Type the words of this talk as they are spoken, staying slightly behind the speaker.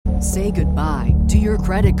Say goodbye to your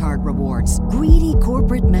credit card rewards. Greedy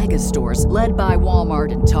corporate mega stores, led by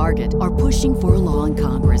Walmart and Target, are pushing for a law in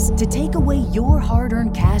Congress to take away your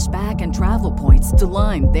hard-earned cash back and travel points to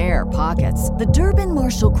line their pockets. The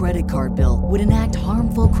Durbin-Marshall credit card bill would enact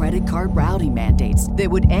harmful credit card routing mandates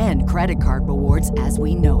that would end credit card rewards as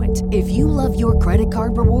we know it. If you love your credit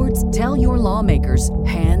card rewards, tell your lawmakers,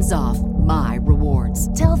 hands off my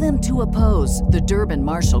rewards. Tell them to oppose the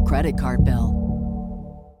Durbin-Marshall credit card bill.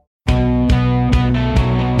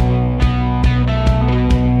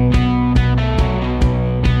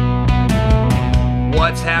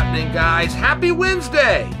 What's happening, guys? Happy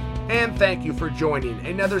Wednesday! And thank you for joining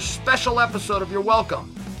another special episode of You're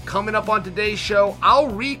Welcome. Coming up on today's show, I'll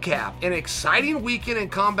recap an exciting weekend in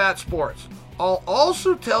combat sports. I'll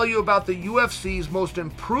also tell you about the UFC's most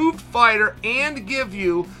improved fighter and give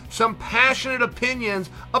you some passionate opinions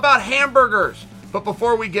about hamburgers. But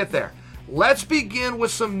before we get there, let's begin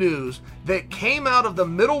with some news that came out of the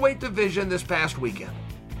middleweight division this past weekend.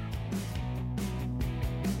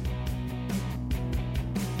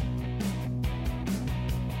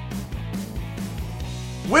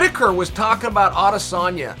 Whitaker was talking about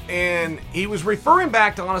Adesanya, and he was referring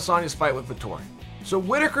back to Adesanya's fight with Vettori. So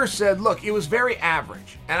Whitaker said, look, it was very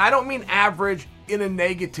average. And I don't mean average in a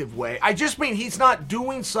negative way. I just mean he's not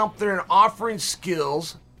doing something and offering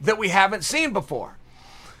skills that we haven't seen before.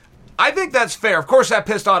 I think that's fair. Of course, that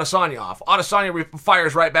pissed Adesanya off. Adesanya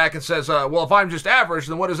fires right back and says, well, if I'm just average,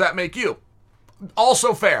 then what does that make you?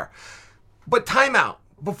 Also fair. But time out.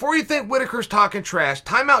 Before you think Whitaker's talking trash,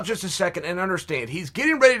 time out just a second and understand. He's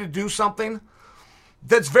getting ready to do something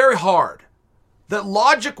that's very hard, that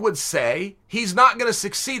logic would say he's not going to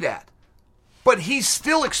succeed at. But he's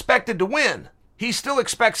still expected to win. He still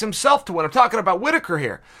expects himself to win. I'm talking about Whitaker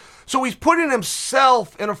here. So he's putting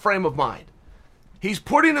himself in a frame of mind. He's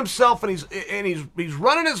putting himself and he's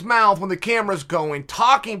running his mouth when the camera's going,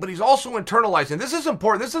 talking, but he's also internalizing. This is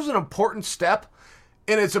important. This is an important step,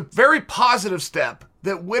 and it's a very positive step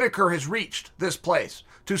that Whitaker has reached this place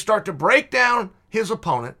to start to break down his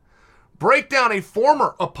opponent, break down a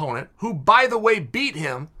former opponent who, by the way, beat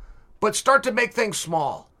him, but start to make things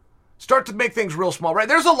small. Start to make things real small, right?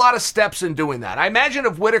 There's a lot of steps in doing that. I imagine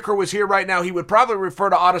if Whitaker was here right now, he would probably refer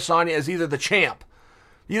to Adesanya as either the champ.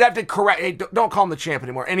 You'd have to correct, hey, don't call him the champ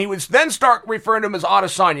anymore. And he would then start referring to him as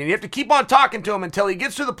Adesanya. And you have to keep on talking to him until he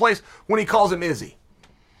gets to the place when he calls him Izzy.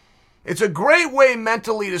 It's a great way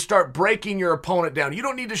mentally to start breaking your opponent down. You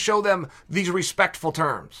don't need to show them these respectful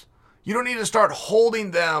terms. You don't need to start holding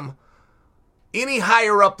them any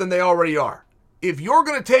higher up than they already are. If you're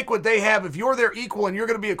going to take what they have, if you're their equal and you're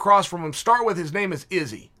going to be across from them, start with his name is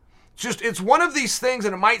Izzy. It's one of these things,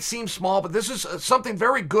 and it might seem small, but this is something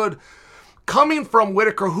very good coming from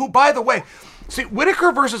Whitaker, who, by the way, see,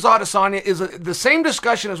 Whitaker versus Adesanya is the same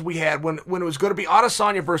discussion as we had when it was going to be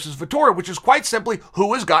Adesanya versus Vettori, which is quite simply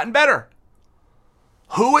who has gotten better.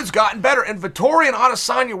 Who has gotten better? And Vettori and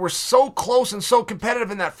Adesanya were so close and so competitive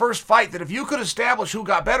in that first fight that if you could establish who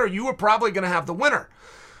got better, you were probably going to have the winner.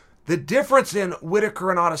 The difference in Whitaker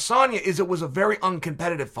and Adesanya is it was a very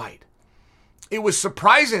uncompetitive fight. It was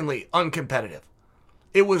surprisingly uncompetitive.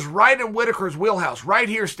 It was right in Whitaker's wheelhouse, right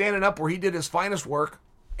here standing up where he did his finest work,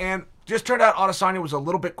 and just turned out Adesanya was a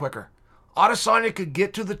little bit quicker. Adesanya could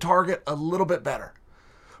get to the target a little bit better.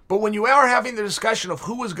 But when you are having the discussion of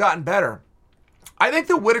who has gotten better, I think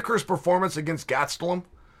that Whitaker's performance against Gastelum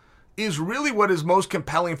is really what is most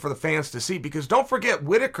compelling for the fans to see, because don't forget,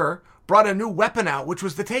 Whitaker brought a new weapon out, which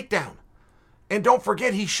was the takedown. And don't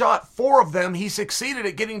forget, he shot 4 of them. He succeeded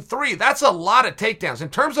at getting 3. That's a lot of takedowns. In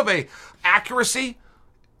terms of an accuracy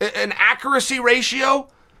ratio,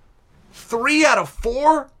 3 out of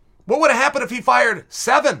 4? What would have happened if he fired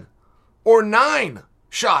 7 or 9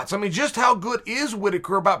 shots? I mean, just how good is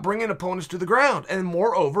Whitaker about bringing opponents to the ground? And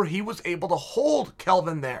moreover, he was able to hold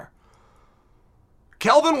Kelvin there.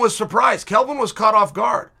 Kelvin was surprised. Kelvin was caught off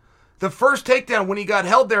guard. The first takedown, when he got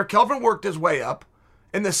held there, Kelvin worked his way up.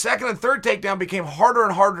 And the second and third takedown became harder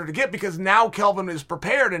and harder to get because now Kelvin is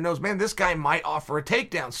prepared and knows, man, this guy might offer a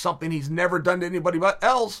takedown, something he's never done to anybody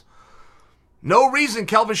else. No reason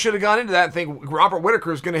Kelvin should have gone into that and think Robert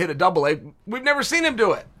Whitaker is going to hit a double A. We've never seen him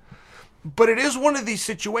do it. But it is one of these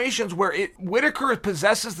situations where Whitaker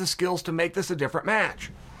possesses the skills to make this a different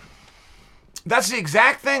match. That's the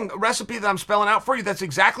exact recipe that I'm spelling out for you. That's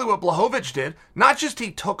exactly what Blachowicz did. Not just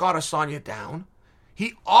he took Adesanya down.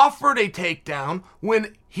 He offered a takedown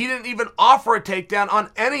when he didn't even offer a takedown on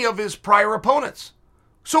any of his prior opponents.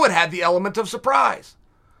 So it had the element of surprise.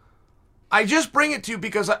 I just bring it to you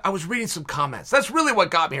because I was reading some comments. That's really what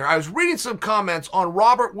got me here. I was reading some comments on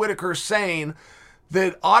Robert Whitaker saying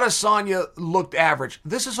that Adesanya looked average.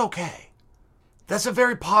 This is okay. That's a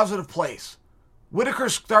very positive place.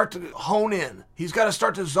 Whitaker's start to hone in. He's got to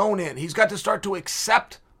start to zone in. He's got to start to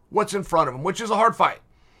accept what's in front of him, which is a hard fight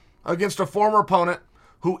against a former opponent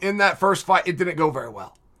who in that first fight, it didn't go very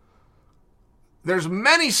well. There's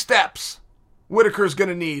many steps Whitaker's going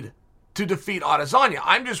to need to defeat Adesanya.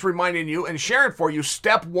 I'm just reminding you and sharing for you,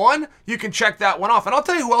 step one, you can check that one off. And I'll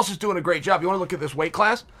tell you who else is doing a great job. You want to look at this weight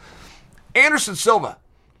class? Anderson Silva.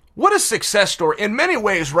 What a success story. In many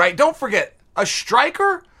ways, right? Don't forget, a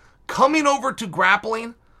striker coming over to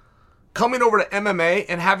grappling, coming over to MMA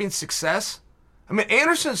and having success. I mean,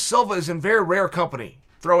 Anderson Silva is in very rare company.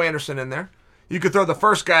 Throw Anderson in there. You could throw the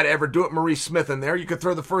first guy to ever do it, Maurice Smith, in there. You could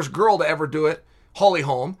throw the first girl to ever do it, Holly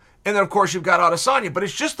Holm. And then, of course, you've got Adesanya. But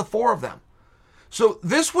it's just the four of them. So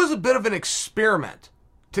this was a bit of an experiment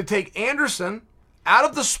to take Anderson out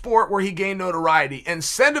of the sport where he gained notoriety and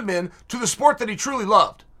send him in to the sport that he truly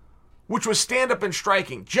loved, which was stand-up and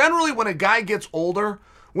striking. Generally, when a guy gets older,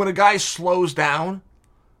 when a guy slows down,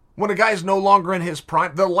 when a guy's no longer in his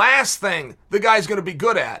prime, the last thing the guy's going to be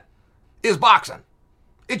good at is boxing.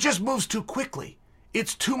 It just moves too quickly.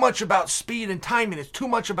 It's too much about speed and timing. It's too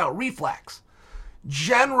much about reflex.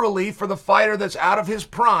 Generally, for the fighter that's out of his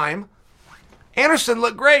prime, Anderson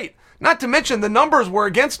looked great. Not to mention the numbers were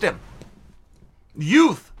against him.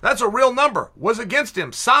 Youth, that's a real number, was against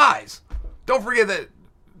him. Size. Don't forget that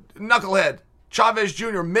knucklehead Chavez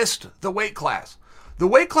Jr. missed the weight class. The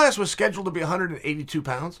weight class was scheduled to be 182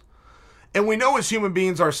 pounds. And we know as human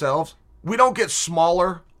beings ourselves, we don't get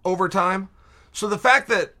smaller over time. So the fact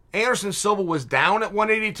that Anderson Silva was down at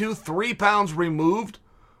 182, 3 pounds removed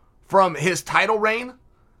from his title reign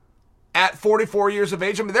at 44 years of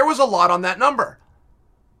age, I mean, there was a lot on that number.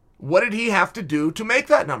 What did he have to do to make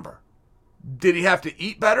that number? Did he have to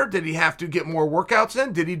eat better? Did he have to get more workouts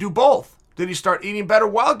in? Did he do both? Did he start eating better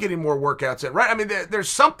while getting more workouts in, right? I mean, there's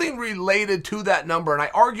something related to that number, and I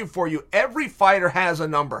argue for you, every fighter has a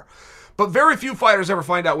number, but very few fighters ever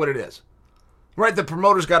find out what it is, right? The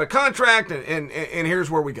promoter's got a contract, and here's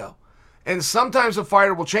where we go. And sometimes a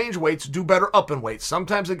fighter will change weights, do better up in weights.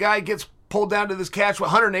 Sometimes a guy gets pulled down to this catch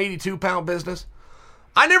with 182-pound business.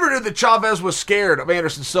 I never knew that Chavez was scared of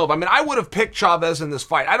Anderson Silva. I mean, I would have picked Chavez in this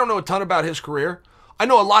fight. I don't know a ton about his career. I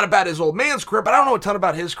know a lot about his old man's career, but I don't know a ton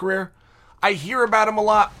about his career. I hear about him a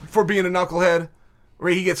lot for being a knucklehead,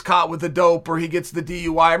 where he gets caught with the dope or he gets the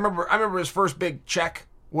DUI. I remember his first big check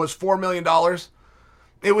was $4 million.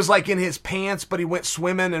 It was like in his pants, but he went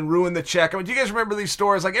swimming and ruined the check. I mean, do you guys remember these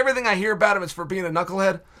stories? Like, everything I hear about him is for being a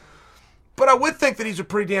knucklehead. But I would think that he's a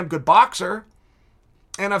pretty damn good boxer.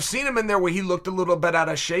 And I've seen him in there where he looked a little bit out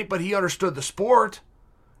of shape, but he understood the sport.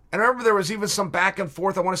 And I remember there was even some back and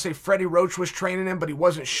forth. I want to say Freddie Roach was training him, but he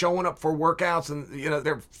wasn't showing up for workouts. And, you know,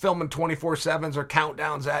 they're filming 24/7s or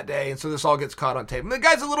countdowns that day. And so this all gets caught on tape. And the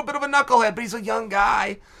guy's a little bit of a knucklehead, but he's a young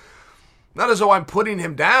guy. Not as though I'm putting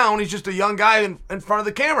him down. He's just a young guy in front of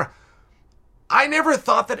the camera. I never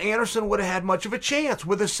thought that Anderson would have had much of a chance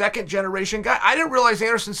with a second-generation guy. I didn't realize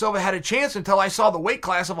Anderson Silva had a chance until I saw the weight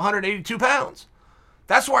class of 182 pounds.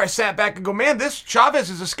 That's where I sat back and go, man, this Chavez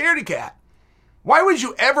is a scaredy cat. Why would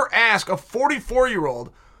you ever ask a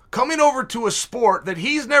 44-year-old coming over to a sport that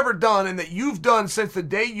he's never done and that you've done since the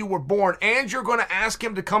day you were born, and you're going to ask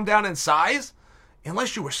him to come down in size?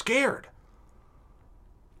 Unless you were scared.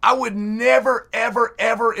 I would never, ever,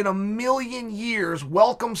 ever in a million years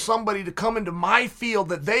welcome somebody to come into my field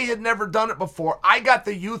that they had never done it before. I got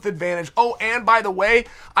the youth advantage. Oh, and by the way,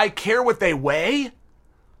 I care what they weigh.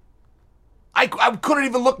 I couldn't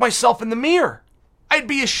even look myself in the mirror. I'd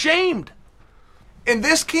be ashamed. And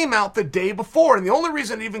this came out the day before. And the only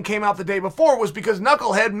reason it even came out the day before was because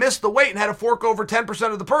Knucklehead missed the weight and had to fork over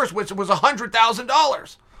 10% of the purse, which was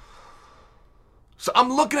 $100,000. So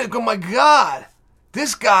I'm looking at it going, my God,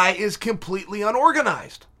 this guy is completely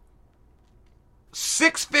unorganized.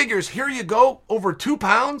 6 figures, here you go, over 2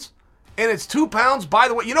 pounds. And it's 2 pounds, by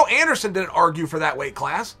the way. You know, Anderson didn't argue for that weight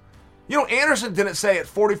class. You know, Anderson didn't say at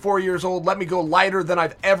 44 years old, let me go lighter than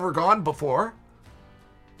I've ever gone before.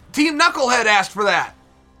 Team Knucklehead asked for that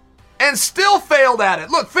and still failed at it.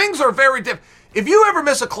 Look, things are very different. If you ever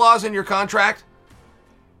miss a clause in your contract,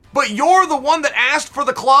 but you're the one that asked for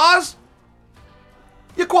the clause,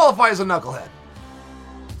 you qualify as a knucklehead.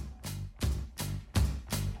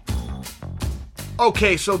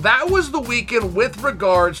 Okay, so that was the weekend with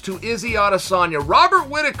regards to Izzy Adesanya, Robert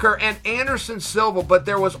Whitaker, and Anderson Silva, but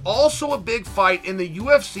there was also a big fight in the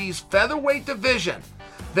UFC's featherweight division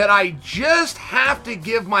that I just have to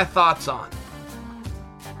give my thoughts on.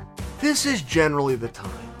 This is generally the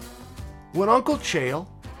time when Uncle Chael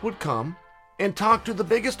would come and talk to the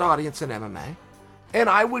biggest audience in MMA And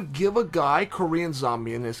I would give a guy, Korean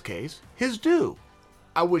Zombie in this case, his due.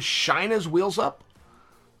 I would shine his wheels up.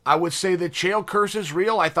 I would say the Chael curse is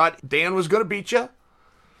real. I thought Dan was going to beat you.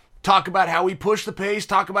 Talk about how he pushed the pace.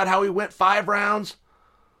 Talk about how he went 5 rounds.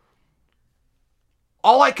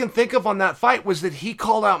 All I can think of on that fight was that he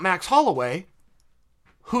called out Max Holloway,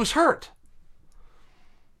 who's hurt.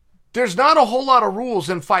 There's not a whole lot of rules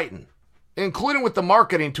in fighting, including with the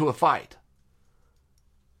marketing to a fight.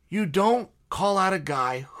 You don't call out a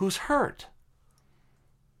guy who's hurt.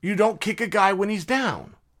 You don't kick a guy when he's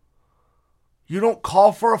down. You don't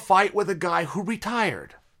call for a fight with a guy who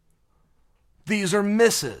retired. These are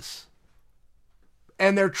misses.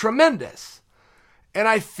 And they're tremendous. And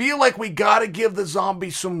I feel like we got to give the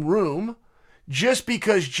Zombie some room, just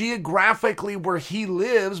because geographically where he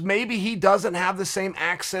lives, maybe he doesn't have the same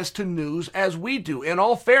access to news as we do. In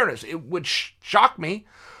all fairness, it would shock me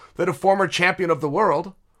that a former champion of the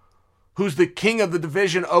world, who's the king of the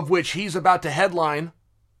division of which he's about to headline,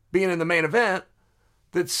 being in the main event,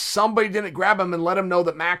 that somebody didn't grab him and let him know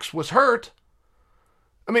that Max was hurt.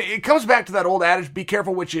 I mean, it comes back to that old adage, be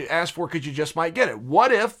careful what you ask for because you just might get it.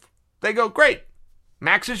 What if they go, great,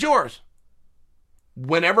 Max is yours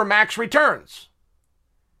whenever Max returns,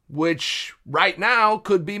 which right now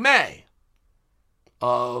could be May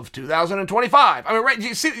of 2025. I mean, right?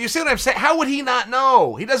 You see what I'm saying? How would he not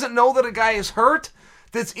know? He doesn't know that a guy is hurt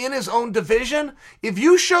that's in his own division. If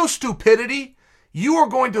you show stupidity, you are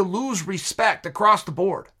going to lose respect across the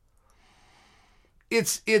board.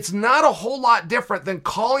 It's not a whole lot different than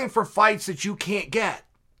calling for fights that you can't get.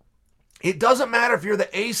 It doesn't matter if you're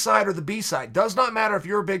the A side or the B side. Does not matter if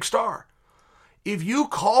you're a big star. If you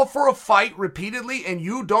call for a fight repeatedly and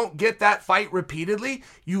you don't get that fight repeatedly,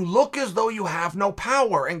 you look as though you have no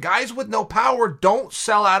power. And guys with no power don't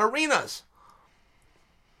sell out arenas.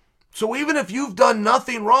 So even if you've done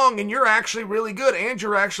nothing wrong and you're actually really good and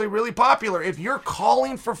you're actually really popular, if you're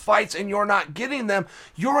calling for fights and you're not getting them,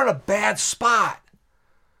 you're in a bad spot.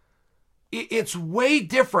 It's way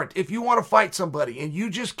different if you want to fight somebody and you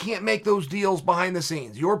just can't make those deals behind the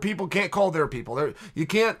scenes. Your people can't call their people. You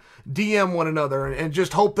can't DM one another and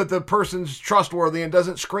just hope that the person's trustworthy and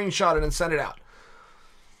doesn't screenshot it and send it out.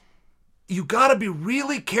 You got to be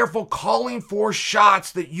really careful calling for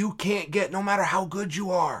shots that you can't get no matter how good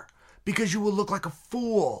you are, because you will look like a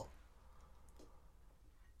fool.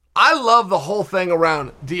 I love the whole thing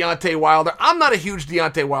around Deontay Wilder. I'm not a huge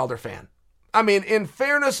Deontay Wilder fan. I mean, in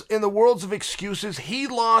fairness, in the worlds of excuses, he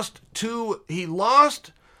lost to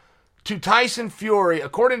Tyson Fury,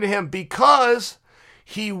 according to him, because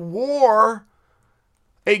he wore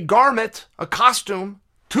a garment, a costume,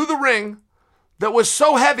 to the ring that was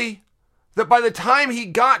so heavy that by the time he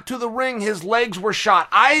got to the ring, his legs were shot.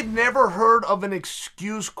 I'd never heard of an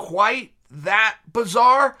excuse quite that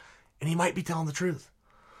bizarre, and he might be telling the truth.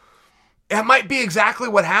 It might be exactly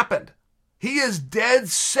what happened. He is dead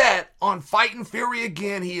set on fighting Fury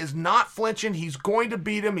again. He is not flinching. He's going to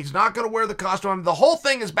beat him. He's not going to wear the costume. The whole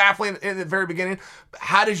thing is baffling in the very beginning.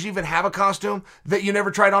 How did you even have a costume that you never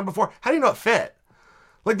tried on before? How do you know it fit?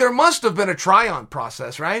 Like, there must have been a try-on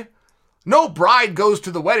process, right? No bride goes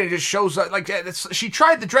to the wedding and just shows up. Like, she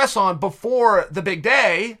tried the dress on before the big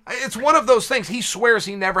day. It's one of those things. He swears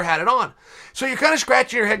he never had it on. So you're kind of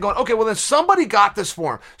scratching your head going, okay, well then somebody got this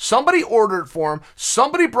for him. Somebody ordered it for him.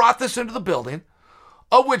 Somebody brought this into the building,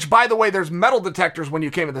 of which, by the way, there's metal detectors when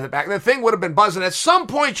you came into the back. The thing would have been buzzing. At some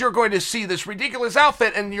point, you're going to see this ridiculous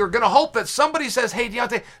outfit, and you're going to hope that somebody says, hey,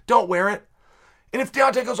 Deontay, don't wear it. And if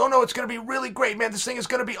Deontay goes, oh no, it's going to be really great, man, this thing is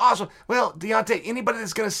going to be awesome. Well, Deontay, anybody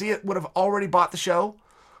that's going to see it would have already bought the show.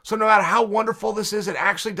 So no matter how wonderful this is, it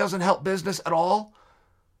actually doesn't help business at all.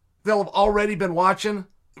 They'll have already been watching.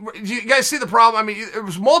 You guys see the problem? I mean, there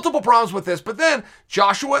was multiple problems with this, but then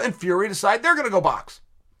Joshua and Fury decide they're going to go box.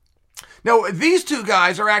 Now, these two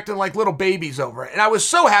guys are acting like little babies over it, and I was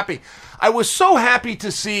so happy. I was so happy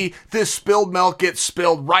to see this spilled milk get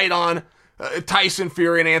spilled right on Tyson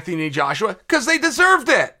Fury and Anthony Joshua, because they deserved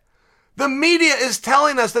it. The media is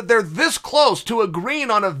telling us that they're this close to agreeing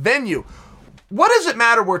on a venue. What does it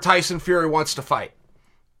matter where Tyson Fury wants to fight?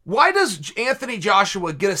 Why does Anthony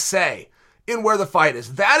Joshua get a say in where the fight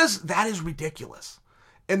is? That is ridiculous.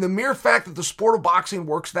 And the mere fact that the sport of boxing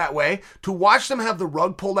works that way, to watch them have the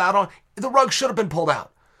rug pulled out on, the rug should have been pulled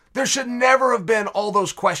out. There should never have been all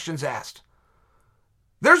those questions asked.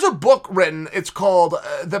 There's a book written, it's called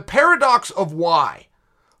The Paradox of Why.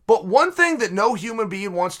 But one thing that no human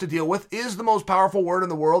being wants to deal with is the most powerful word in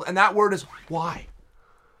the world, and that word is why.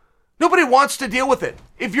 Nobody wants to deal with it.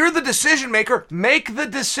 If you're the decision maker, make the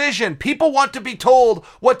decision. People want to be told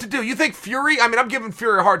what to do. You think Fury, I'm giving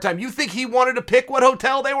Fury a hard time. You think he wanted to pick what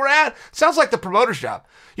hotel they were at? Sounds like the promoter's job.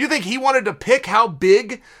 You think he wanted to pick how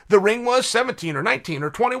big the ring was, 17 or 19 or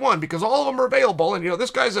 21, because all of them are available. And, this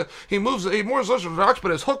guy's he moves orthodox, but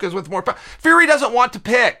his hook is with more power. Fury doesn't want to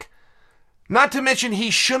pick. Not to mention he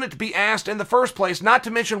shouldn't be asked in the first place. Not to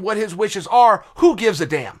mention what his wishes are. Who gives a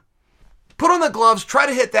damn? Put on the gloves, try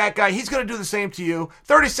to hit that guy. He's going to do the same to you.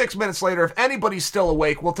 36 minutes later, if anybody's still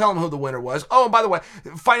awake, we'll tell him who the winner was. Oh, and by the way,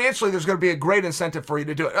 financially, there's going to be a great incentive for you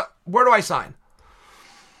to do it. Where do I sign?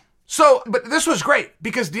 So, but this was great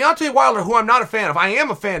because Deontay Wilder, who I'm not a fan of, I am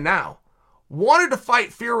a fan now, wanted to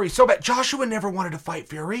fight Fury so bad. Joshua never wanted to fight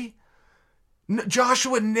Fury.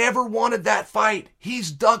 Joshua never wanted that fight. He's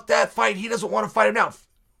ducked that fight. He doesn't want to fight him now.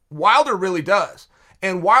 Wilder really does.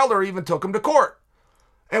 And Wilder even took him to court.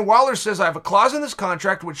 And Wilder says, I have a clause in this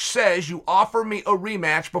contract which says you offer me a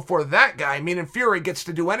rematch before that guy, meaning Fury, gets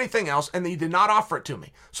to do anything else, and he did not offer it to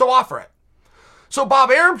me. So offer it. So Bob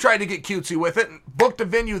Arum tried to get cutesy with it and booked a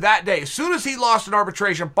venue that day. As soon as he lost an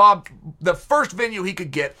arbitration, the first venue he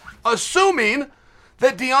could get, assuming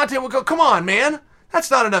that Deontay would go, come on, man.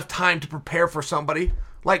 That's not enough time to prepare for somebody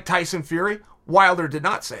like Tyson Fury. Wilder did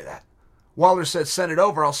not say that. Wilder said, send it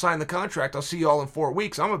over. I'll sign the contract. I'll see you all in 4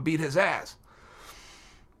 weeks. I'm going to beat his ass.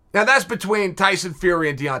 Now, that's between Tyson Fury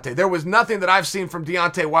and Deontay. There was nothing that I've seen from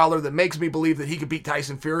Deontay Wilder that makes me believe that he could beat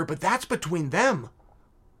Tyson Fury, but that's between them.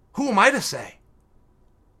 Who am I to say?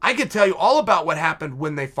 I could tell you all about what happened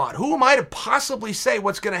when they fought. Who am I to possibly say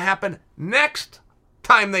what's going to happen next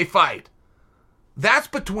time they fight? That's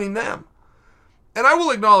between them. And I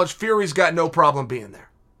will acknowledge Fury's got no problem being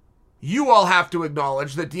there. You all have to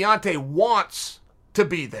acknowledge that Deontay wants to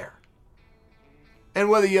be there. And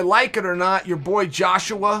whether you like it or not, your boy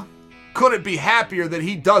Joshua couldn't be happier that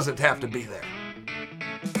he doesn't have to be there.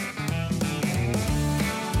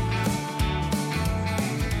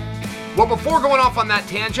 Well, before going off on that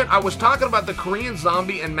tangent, I was talking about the Korean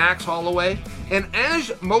Zombie and Max Holloway. And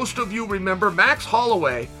as most of you remember, Max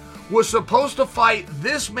Holloway was supposed to fight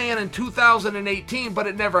this man in 2018, but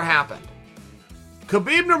it never happened.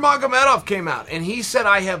 Khabib Nurmagomedov came out and he said,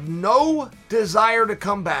 I have no desire to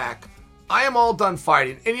come back. I am all done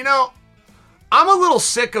fighting. And I'm a little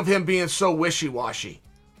sick of him being so wishy-washy,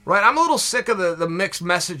 right? I'm a little sick of the mixed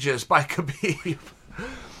messages by Khabib.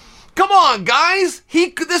 Come on, guys.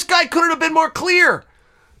 This guy couldn't have been more clear.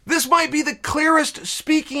 This might be the clearest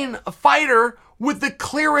speaking fighter with the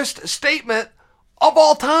clearest statement of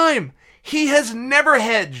all time. He has never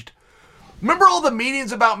hedged. Remember all the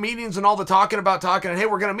meetings about meetings and all the talking about talking and, hey,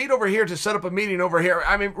 we're going to meet over here to set up a meeting over here.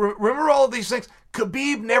 Remember all of these things?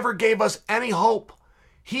 Khabib never gave us any hope.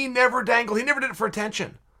 He never dangled. He never did it for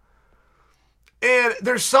attention. And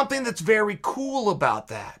there's something that's very cool about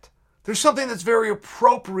that. There's something that's very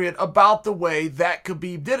appropriate about the way that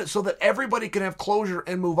Khabib did it so that everybody can have closure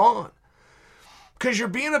and move on. Because you're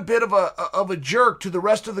being a bit of a jerk to the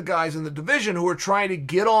rest of the guys in the division who are trying to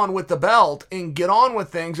get on with the belt and get on with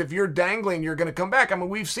things. If you're dangling, you're going to come back.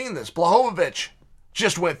 We've seen this. Blachowicz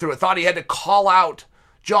just went through it. Thought he had to call out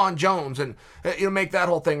John Jones and make that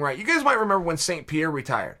whole thing right. You guys might remember when St. Pierre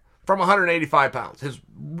retired from 185 pounds,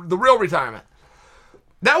 the real retirement.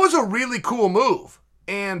 That was a really cool move.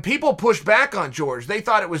 And people pushed back on George. They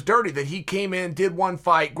thought it was dirty that he came in, did one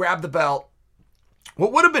fight, grabbed the belt.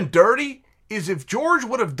 What would have been dirty is if George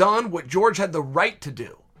would have done what George had the right to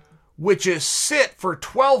do, which is sit for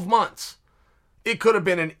 12 months. It could have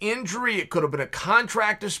been an injury. It could have been a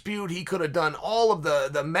contract dispute. He could have done all of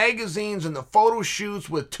the magazines and the photo shoots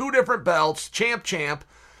with 2 different belts, champ.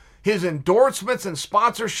 His endorsements and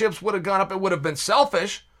sponsorships would have gone up. It would have been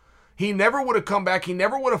selfish. He never would have come back. He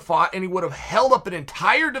never would have fought, and he would have held up an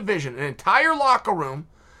entire division, an entire locker room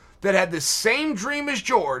that had the same dream as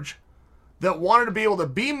George, that wanted to be able to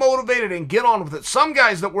be motivated and get on with it. Some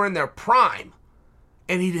guys that were in their prime,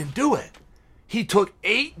 and he didn't do it. He took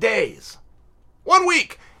 8 days, 1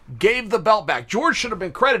 week, gave the belt back. George should have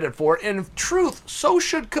been credited for it, and in truth, so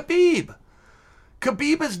should Khabib.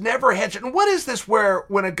 Khabib has never hedged. And what is this where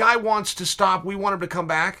when a guy wants to stop, we want him to come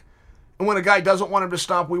back? And when a guy doesn't want him to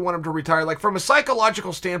stop, we want him to retire? Like, from a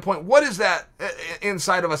psychological standpoint, what is that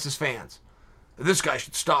inside of us as fans? This guy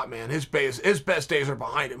should stop, man. His best days are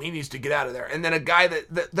behind him. He needs to get out of there. And then a guy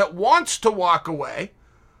that wants to walk away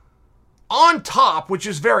on top, which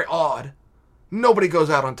is very odd, nobody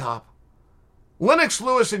goes out on top. Lennox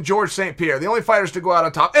Lewis and George St. Pierre, the only fighters to go out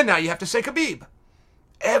on top. And now you have to say Khabib.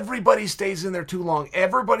 Everybody stays in there too long.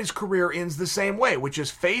 Everybody's career ends the same way, which is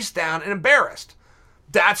face down and embarrassed.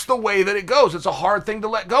 That's the way that it goes. It's a hard thing to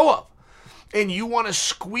let go of. and you want to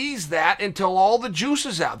squeeze that until all the juice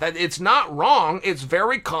is out. That it's not wrong. It's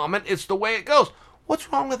very common. It's the way it goes.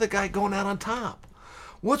 What's wrong with a guy going out on top?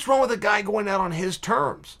 What's wrong with a guy going out on his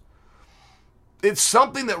terms? It's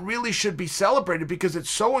something that really should be celebrated because it's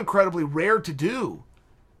so incredibly rare to do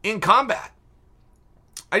in combat.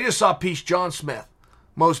 I just saw Peace John Smith,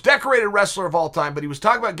 most decorated wrestler of all time, but he was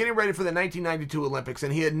talking about getting ready for the 1992 Olympics,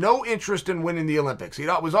 and he had no interest in winning the Olympics. He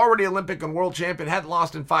was already Olympic and world champion, hadn't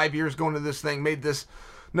lost in 5 years going to this thing, made this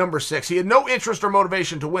number 6. He had no interest or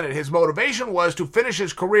motivation to win it. His motivation was to finish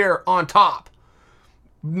his career on top,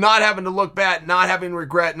 not having to look bad, not having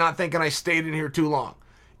regret, not thinking I stayed in here too long.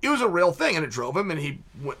 It was a real thing, and it drove him, and he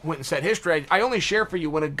went and set history. I only share for you,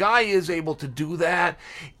 when a guy is able to do that,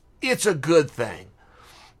 it's a good thing.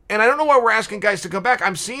 And I don't know why we're asking guys to come back.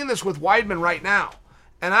 I'm seeing this with Weidman right now,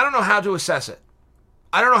 and I don't know how to assess it.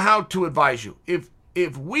 I don't know how to advise you.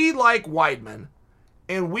 If we like Weidman,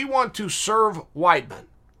 and we want to serve Weidman,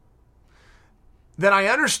 then I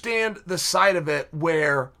understand the side of it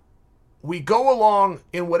where we go along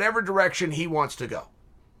in whatever direction he wants to go.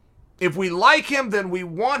 If we like him, then we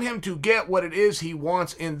want him to get what it is he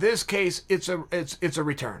wants. In this case, it's a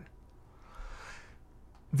return.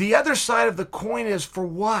 The other side of the coin is, for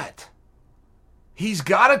what? He's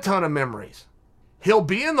got a ton of memories. He'll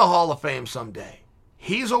be in the Hall of Fame someday.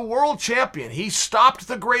 He's a world champion. He stopped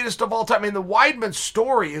the greatest of all time. I mean, the Weidman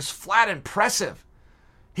story is flat impressive.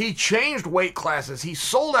 He changed weight classes. He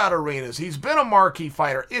sold out arenas. He's been a marquee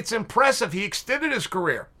fighter. It's impressive. He extended his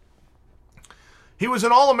career. He was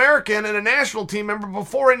an All-American and a national team member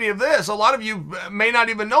before any of this. A lot of you may not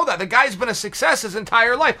even know that. The guy's been a success his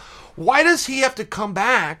entire life. Why does he have to come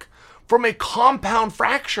back from a compound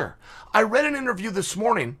fracture? I read an interview this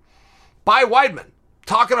morning by Weidman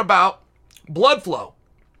talking about blood flow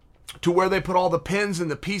to where they put all the pins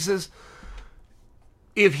and the pieces.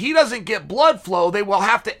 If he doesn't get blood flow, they will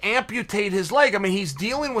have to amputate his leg. I mean, he's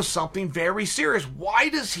dealing with something very serious. Why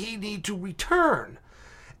does he need to return?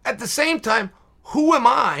 At the same time, who am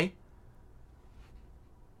I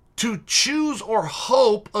to choose or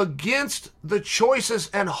hope against the choices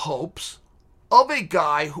and hopes of a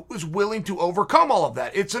guy who is willing to overcome all of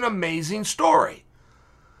that? It's an amazing story.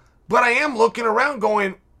 But I am looking around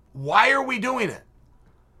going, why are we doing it?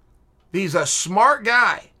 He's a smart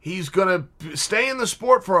guy. He's going to stay in the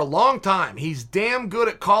sport for a long time. He's damn good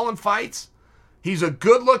at calling fights. He's a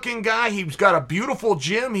good-looking guy. He's got a beautiful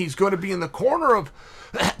gym. He's going to be in the corner of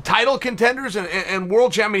title contenders and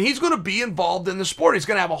world champion. I mean, he's going to be involved in the sport. He's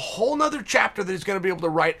going to have a whole nother chapter that he's going to be able to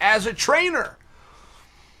write as a trainer.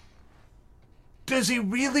 Does he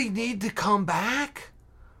really need to come back?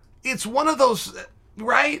 It's one of those,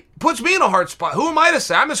 right? Puts me in a hard spot. Who am I to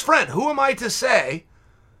say? I'm his friend. Who am I to say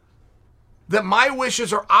that my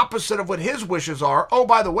wishes are opposite of what his wishes are? Oh,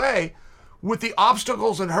 by the way, with the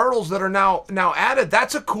obstacles and hurdles that are now added,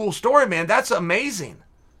 that's a cool story, man. That's amazing.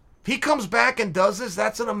 If he comes back and does this,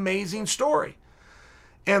 that's an amazing story.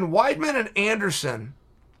 And Weidman and Anderson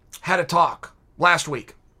had a talk last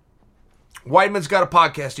week. Weidman's got a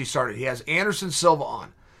podcast he started. He has Anderson Silva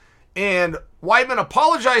on. And Weidman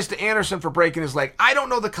apologized to Anderson for breaking his leg. I don't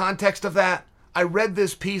know the context of that. I read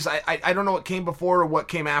this piece. I don't know what came before or what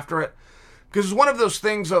came after it. Because it's one of those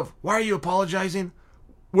things of, why are you apologizing?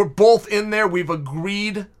 We're both in there. We've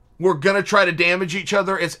agreed we're going to try to damage each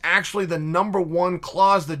other. It's actually the number one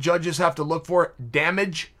clause the judges have to look for,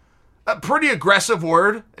 damage. A pretty aggressive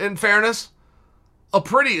word, in fairness. A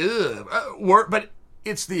pretty word, but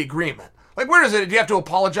it's the agreement. Like, where is it? Do you have to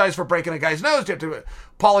apologize for breaking a guy's nose? Do you have to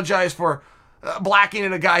apologize for blacking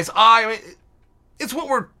in a guy's eye? I mean, it's what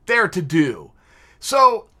we're there to do.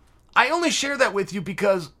 So I only share that with you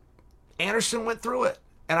because Anderson went through it.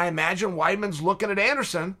 And I imagine Weidman's looking at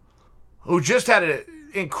Anderson, who just had an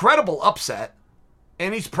incredible upset,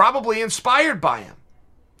 and he's probably inspired by him.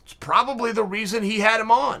 It's probably the reason he had him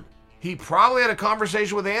on. He probably had a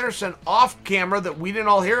conversation with Anderson off camera that we didn't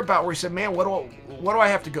all hear about, where he said, man, what do I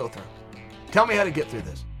have to go through? Tell me how to get through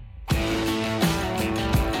this.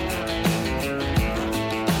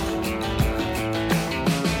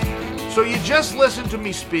 So you just listened to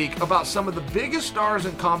me speak about some of the biggest stars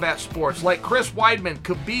in combat sports, like Chris Weidman,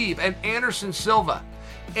 Khabib, and Anderson Silva.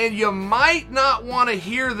 And you might not want to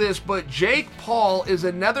hear this, but Jake Paul is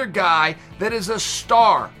another guy that is a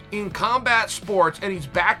star in combat sports, and he's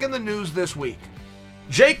back in the news this week.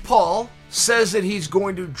 Jake Paul says that he's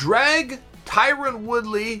going to drag Tyron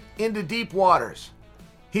Woodley into deep waters.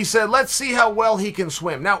 He said, let's see how well he can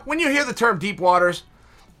swim. Now, when you hear the term deep waters,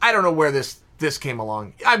 I don't know where this came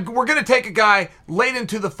along. We're going to take a guy late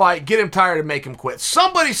into the fight, get him tired, and make him quit.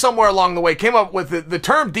 Somebody somewhere along the way came up with the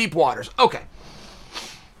term deep waters. Okay.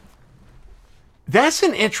 That's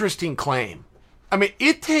an interesting claim. I mean,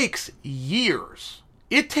 it takes years.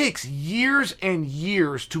 It takes years and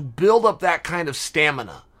years to build up that kind of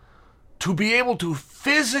stamina, to be able to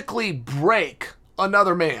physically break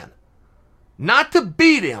another man. Not to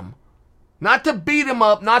beat him, not to beat him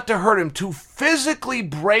up, not to hurt him, to physically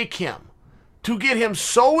break him, to get him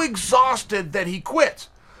so exhausted that he quits.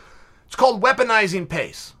 It's called weaponizing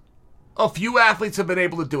pace. A few athletes have been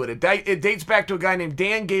able to do it. It dates back to a guy named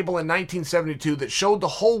Dan Gable in 1972 that showed the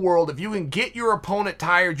whole world if you can get your opponent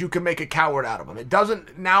tired, you can make a coward out of him. It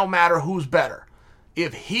doesn't now matter who's better.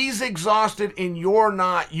 If he's exhausted and you're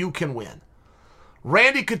not, you can win.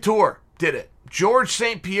 Randy Couture did it. George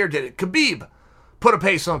St. Pierre did it. Khabib put a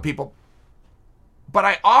pace on people. But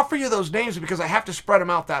I offer you those names because I have to spread them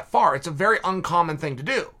out that far. It's a very uncommon thing to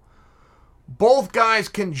do. Both guys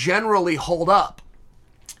can generally hold up.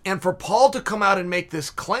 And for Paul to come out and make this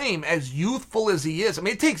claim, as youthful as he is, I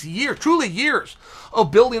mean, it takes years, truly years, of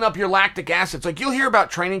building up your lactic acids. Like, you'll hear about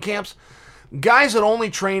training camps. Guys that only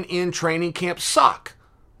train in training camps suck.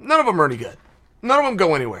 None of them are any good. None of them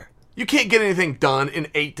go anywhere. You can't get anything done in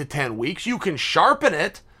 8 to 10 weeks. You can sharpen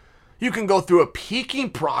it. You can go through a peaking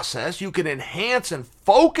process. You can enhance and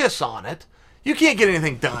focus on it. You can't get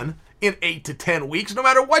anything done in 8 to 10 weeks, no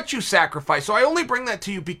matter what you sacrifice. So I only bring that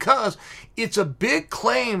to you because it's a big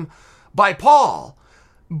claim by Paul,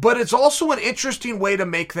 but it's also an interesting way to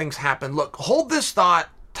make things happen. Look, hold this thought,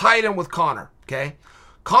 tie it in with Conor, okay?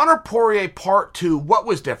 Conor Poirier Part 2, what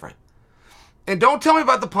was different? And don't tell me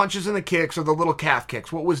about the punches and the kicks or the little calf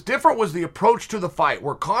kicks. What was different was the approach to the fight,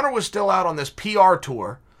 where Conor was still out on this PR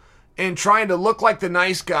tour and trying to look like the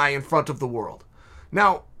nice guy in front of the world.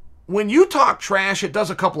 Now, when you talk trash, it does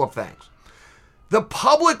a couple of things. The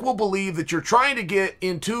public will believe that you're trying to get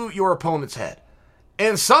into your opponent's head.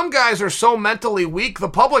 And some guys are so mentally weak, the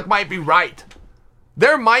public might be right.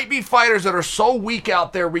 There might be fighters that are so weak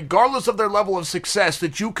out there, regardless of their level of success,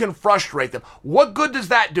 that you can frustrate them. What good does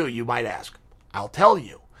that do, you might ask? I'll tell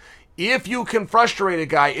you. If you can frustrate a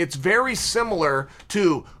guy, it's very similar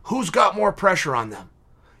to who's got more pressure on them.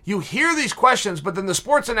 You hear these questions, but then the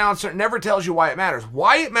sports announcer never tells you why it matters.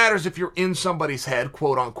 Why it matters if you're in somebody's head,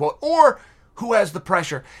 quote unquote, or who has the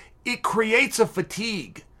pressure. It creates a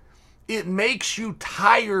fatigue. It makes you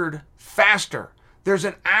tired faster. There's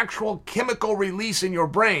an actual chemical release in your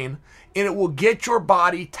brain, and it will get your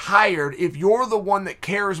body tired if you're the one that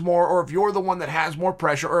cares more, or if you're the one that has more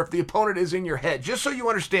pressure, or if the opponent is in your head. Just so you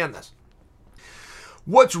understand this.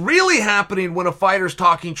 What's really happening when a fighter's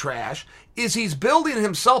talking trash is he's building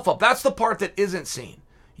himself up. That's the part that isn't seen.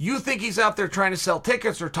 You think he's out there trying to sell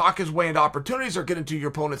tickets or talk his way into opportunities or get into your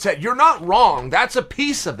opponent's head. You're not wrong. That's a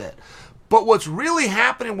piece of it. But what's really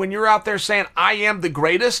happening when you're out there saying, I am the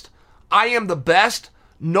greatest, I am the best,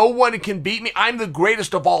 no one can beat me, I'm the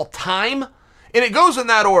greatest of all time, and it goes in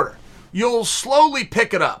that order. You'll slowly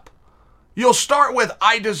pick it up. You'll start with,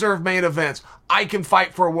 I deserve main events. I can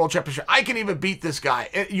fight for a world championship. I can even beat this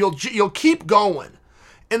guy. You'll keep going.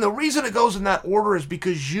 And the reason it goes in that order is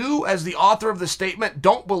because you, as the author of the statement,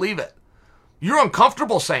 don't believe it. You're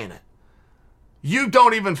uncomfortable saying it. You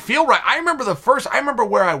don't even feel right. I remember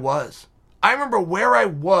where I was. I remember where I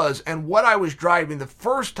was and what I was driving the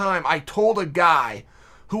first time I told a guy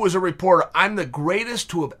who was a reporter, I'm the greatest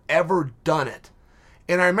to have ever done it.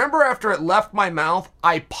 And I remember after it left my mouth,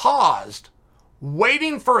 I paused,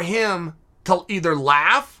 waiting for him to either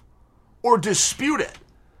laugh or dispute it.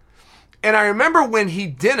 And I remember when he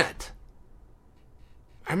didn't,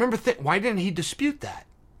 I remember thinking, why didn't he dispute that?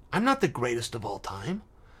 I'm not the greatest of all time.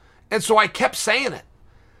 And so I kept saying it.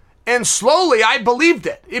 And slowly I believed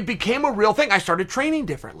it. It became a real thing. I started training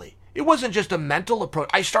differently. It wasn't just a mental approach.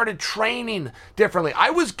 I started training differently.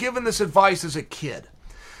 I was given this advice as a kid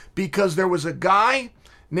because there was a guy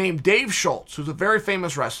named Dave Schultz, who's a very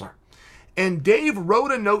famous wrestler. And Dave wrote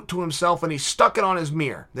a note to himself and he stuck it on his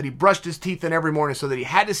mirror that he brushed his teeth in every morning so that he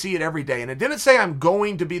had to see it every day. And it didn't say, I'm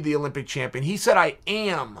going to be the Olympic champion. He said, I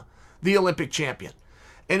am the Olympic champion.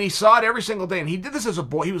 And he saw it every single day. And he did this as a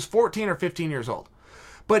boy. He was 14 or 15 years old.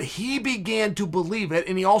 But he began to believe it,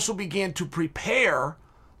 and he also began to prepare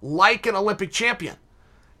like an Olympic champion.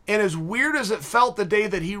 And as weird as it felt the day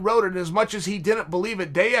that he wrote it, and as much as he didn't believe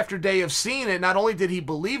it, day after day of seeing it, not only did he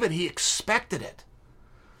believe it, he expected it.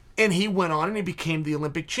 And he went on and he became the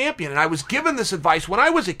Olympic champion. And I was given this advice when I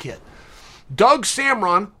was a kid. Doug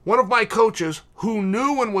Samron, one of my coaches, who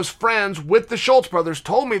knew and was friends with the Schultz brothers,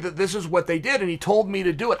 told me that this is what they did, and he told me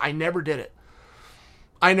to do it. I never did it.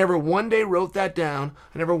 I never one day wrote that down.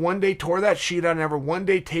 I never one day tore that sheet out. I never one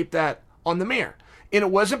day taped that on the mirror. And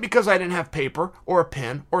it wasn't because I didn't have paper or a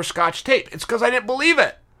pen or Scotch tape. It's because I didn't believe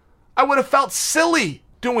it. I would have felt silly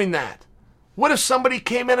doing that. What if somebody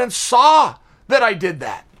came in and saw that I did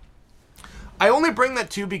that? I only bring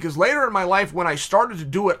that to you because later in my life when I started to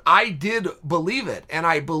do it, I did believe it. And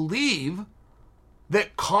I believe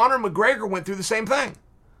that Conor McGregor went through the same thing.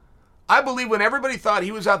 I believe when everybody thought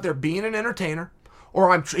he was out there being an entertainer,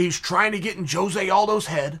 or he's trying to get in Jose Aldo's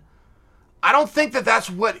head, I don't think that that's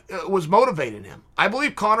what was motivating him. I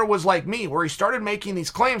believe Conor was like me, where he started making these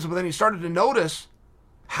claims, but then he started to notice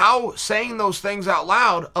how saying those things out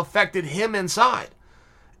loud affected him inside,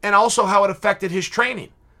 and also how it affected his training,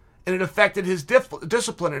 and it affected his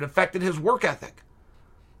discipline, it affected his work ethic.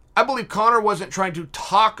 I believe Conor wasn't trying to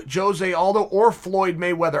talk Jose Aldo or Floyd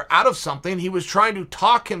Mayweather out of something. He was trying to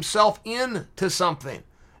talk himself into something,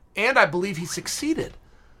 and I believe he succeeded.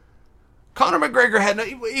 Conor McGregor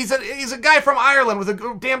he's a guy from Ireland with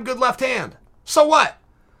a damn good left hand. So what?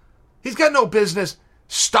 He's got no business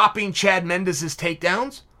stopping Chad Mendes'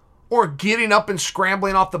 takedowns or getting up and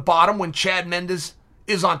scrambling off the bottom when Chad Mendes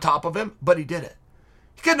is on top of him, but he did it.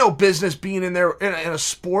 He's got no business being in there in a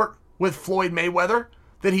sport with Floyd Mayweather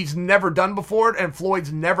that he's never done before, and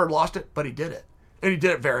Floyd's never lost it, but he did it. And he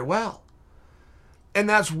did it very well. And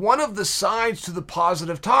that's one of the sides to the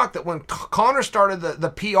positive talk, that when Conor started the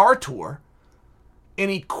PR tour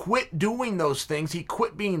and he quit doing those things, he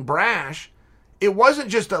quit being brash, it wasn't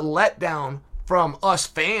just a letdown from us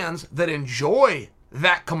fans that enjoy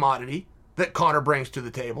that commodity that Conor brings to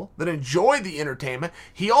the table, that enjoy the entertainment.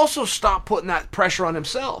 He also stopped putting that pressure on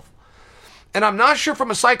himself. And I'm not sure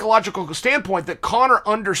from a psychological standpoint that Conor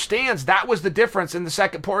understands that was the difference in the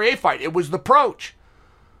second Poirier fight. It was the approach.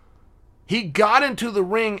 He got into the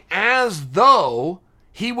ring as though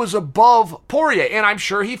he was above Poirier, and I'm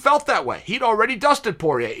sure he felt that way. He'd already dusted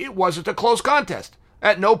Poirier. It wasn't a close contest.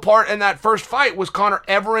 At no part in that first fight was Conor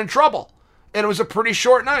ever in trouble, and it was a pretty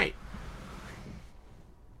short night.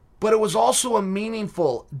 But it was also a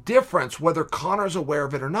meaningful difference whether Conor's aware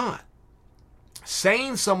of it or not.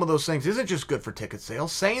 Saying some of those things isn't just good for ticket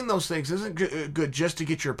sales. Saying those things isn't good just to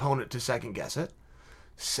get your opponent to second guess it.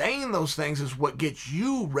 Saying those things is what gets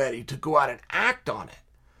you ready to go out and act on it.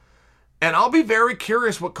 And I'll be very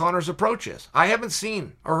curious what Conor's approach is. I haven't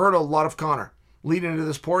seen or heard a lot of Conor leading into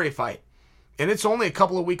this Poirier fight, and it's only a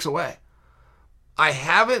couple of weeks away. I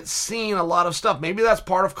haven't seen a lot of stuff. Maybe that's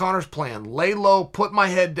part of Conor's plan. Lay low, put my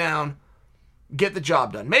head down, get the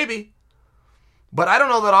job done. Maybe. But I don't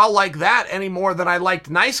know that I'll like that any more than I liked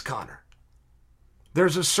nice Conor.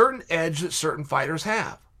 There's a certain edge that certain fighters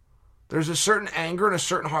have. There's a certain anger and a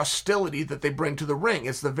certain hostility that they bring to the ring.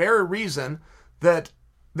 It's the very reason that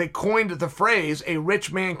they coined the phrase, a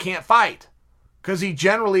rich man can't fight. Because he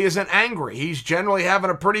generally isn't angry. He's generally having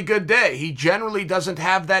a pretty good day. He generally doesn't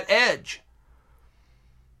have that edge.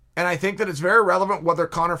 And I think that it's very relevant whether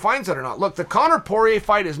Conor finds it or not. Look, the Conor Poirier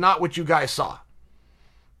fight is not what you guys saw.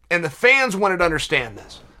 And the fans wanted to understand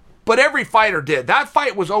this. But every fighter did. That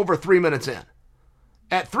fight was over 3 minutes in.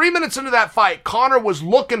 At 3 minutes into that fight, Conor was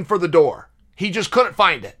looking for the door. He just couldn't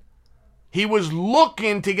find it. He was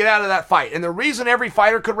looking to get out of that fight. And the reason every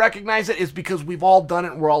fighter could recognize it is because we've all done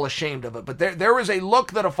it and we're all ashamed of it. But there is a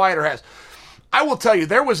look that a fighter has. I will tell you,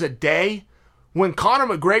 there was a day when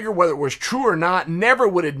Conor McGregor, whether it was true or not, never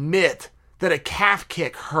would admit that a calf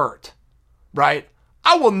kick hurt. Right?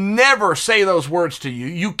 I will never say those words to you.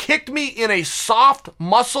 You kicked me in a soft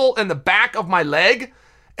muscle in the back of my leg,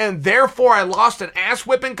 and therefore I lost an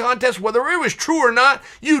ass-whipping contest. Whether it was true or not,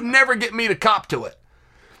 you'd never get me to cop to it.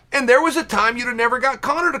 And there was a time you'd have never got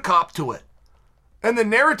Conor to cop to it. And the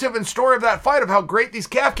narrative and story of that fight of how great these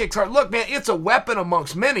calf kicks are, look, man, it's a weapon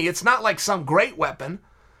amongst many. It's not like some great weapon.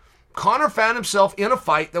 Conor found himself in a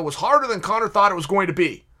fight that was harder than Conor thought it was going to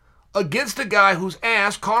be, against a guy whose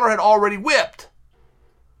ass Conor had already whipped.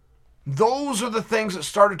 Those are the things that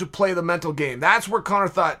started to play the mental game. That's where Conor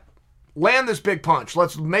thought, land this big punch.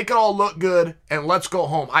 Let's make it all look good, and let's go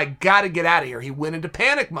home. I got to get out of here. He went into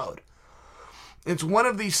panic mode. It's one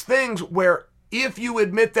of these things where if you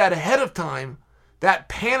admit that ahead of time, that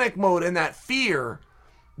panic mode and that fear,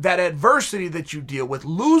 that adversity that you deal with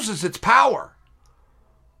loses its power.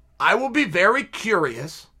 I will be very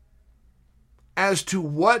curious as to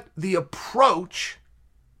what the approach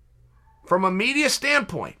from a media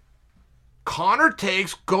standpoint Conor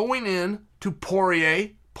takes going in to Poirier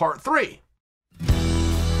Part 3.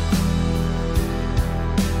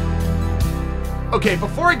 Okay,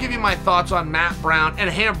 before I give you my thoughts on Matt Brown and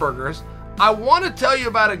hamburgers, I want to tell you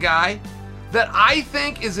about a guy that I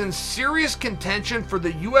think is in serious contention for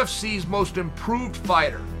the UFC's most improved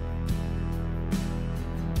fighter.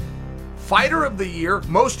 Fighter of the year,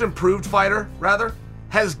 most improved fighter, rather,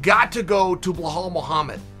 has got to go to Belal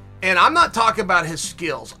Muhammad. And I'm not talking about his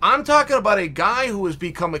skills. I'm talking about a guy who has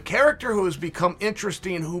become a character, who has become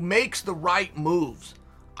interesting, who makes the right moves.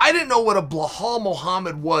 I didn't know what a Belal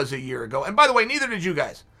Muhammad was a year ago. And by the way, neither did you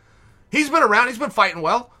guys. He's been around. He's been fighting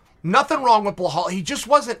well. Nothing wrong with Belal. He just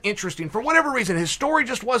wasn't interesting. For whatever reason, his story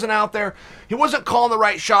just wasn't out there. He wasn't calling the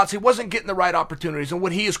right shots. He wasn't getting the right opportunities. And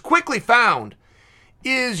what he has quickly found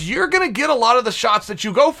is you're going to get a lot of the shots that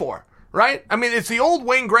you go for, right? I mean, it's the old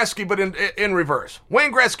Wayne Gretzky, but in reverse.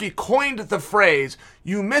 Wayne Gretzky coined the phrase,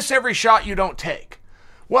 you miss every shot you don't take.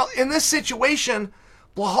 Well, in this situation,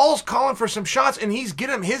 Belal's calling for some shots, and he's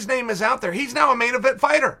getting him. His name is out there. He's now a main event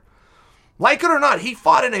fighter. Like it or not, he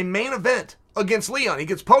fought in a main event against Leon. He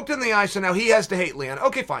gets poked in the eye, so now he has to hate Leon.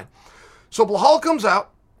 Okay, fine. So Belal comes out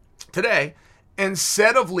today and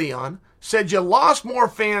said of Leon, said you lost more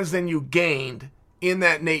fans than you gained in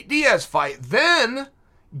that Nate Diaz fight. Then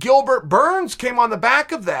Gilbert Burns came on the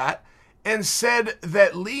back of that and said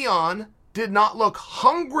that Leon did not look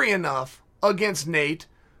hungry enough against Nate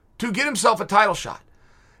to get himself a title shot.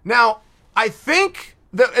 Now, I think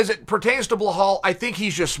that as it pertains to Belal, I think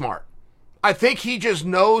he's just smart. I think he just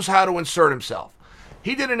knows how to insert himself.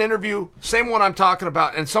 He did an interview, same one I'm talking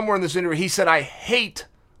about, and somewhere in this interview he said, I hate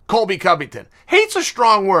Colby Covington. Hate's a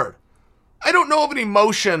strong word. I don't know of an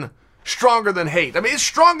emotion stronger than hate. I mean, it's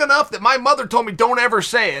strong enough that my mother told me don't ever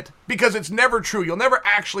say it because it's never true. You'll never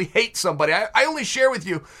actually hate somebody. I only share with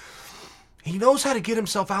you, he knows how to get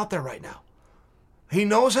himself out there right now. He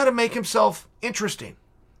knows how to make himself interesting.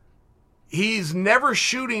 He's never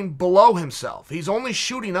shooting below himself. He's only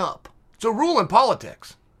shooting up. It's a rule in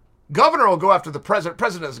politics. Governor will go after the president.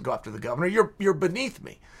 President doesn't go after the governor. You're beneath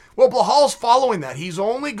me. Well, Belal's following that. He's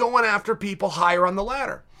only going after people higher on the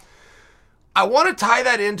ladder. I want to tie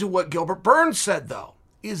that into what Gilbert Burns said, though.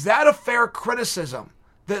 Is that a fair criticism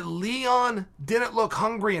that Leon didn't look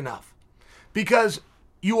hungry enough? Because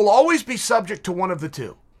you will always be subject to one of the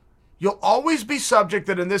two. You'll always be subject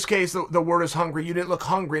that in this case, the word is hungry. You didn't look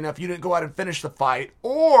hungry enough. You didn't go out and finish the fight.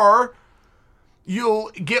 Or you'll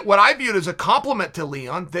get what I viewed as a compliment to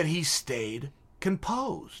Leon, that he stayed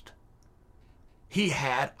composed. He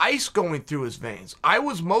had ice going through his veins. I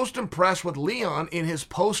was most impressed with Leon in his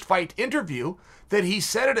post-fight interview that he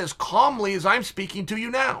said it as calmly as I'm speaking to you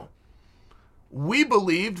now. We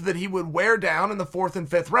believed that he would wear down in the 4th and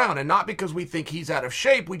 5th round, and not because we think he's out of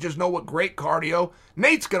shape. We just know what great cardio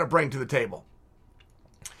Nate's going to bring to the table.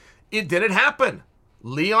 It didn't happen.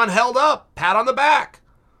 Leon held up, pat on the back.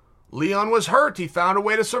 Leon was hurt. He found a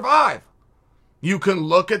way to survive. You can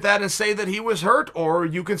look at that and say that he was hurt, or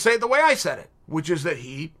you can say it the way I said it, which is that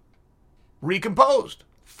he recomposed,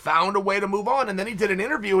 found a way to move on, and then he did an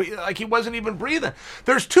interview like he wasn't even breathing.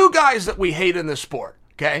 There's two guys that we hate in this sport,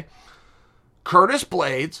 okay? Curtis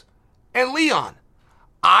Blades and Leon.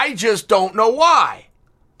 I just don't know why.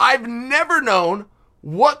 I've never known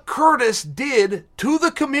what Curtis did to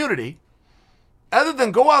the community other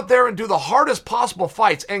than go out there and do the hardest possible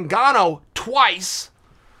fights. Ngannou twice.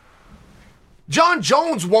 John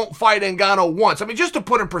Jones won't fight Ngannou once. I mean, just to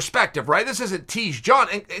put in perspective, right? This isn't tease John.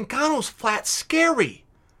 Ngannou's flat scary.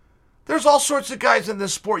 There's all sorts of guys in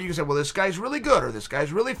this sport. You can say, well, this guy's really good, or this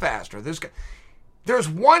guy's really fast, or this guy. There's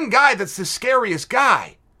one guy that's the scariest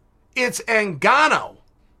guy. It's Ngannou.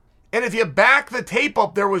 And if you back the tape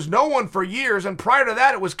up, there was no one for years, and prior to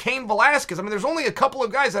that, it was Cain Velasquez. I mean, there's only a couple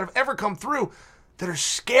of guys that have ever come through that are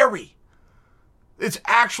scary. It's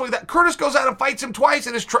actually that Curtis goes out and fights him twice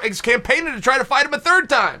and is campaigning to try to fight him a third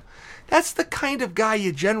time. That's the kind of guy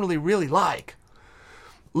you generally really like.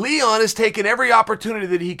 Leon has taken every opportunity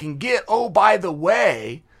that he can get. Oh, by the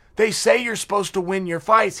way, they say you're supposed to win your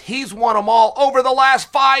fights. He's won them all over the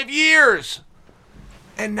last 5 years.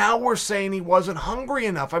 And now we're saying he wasn't hungry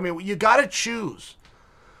enough. I mean, you got to choose.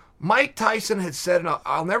 Mike Tyson had said, and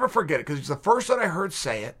I'll never forget it because he's the first that I heard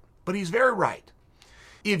say it, but he's very right.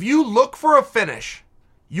 If you look for a finish,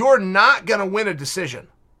 you're not going to win a decision.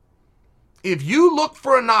 If you look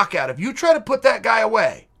for a knockout, if you try to put that guy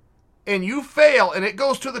away and you fail and it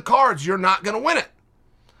goes to the cards, you're not going to win it.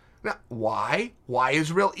 Now, why? Why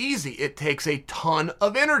is real easy. It takes a ton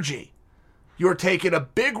of energy. You're taking a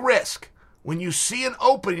big risk. When you see an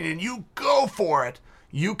opening and you go for it,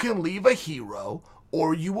 you can leave a hero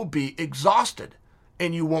or you will be exhausted.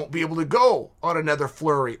 And you won't be able to go on another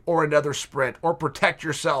flurry or another sprint or protect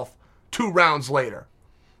yourself 2 rounds later.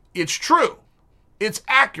 It's true. It's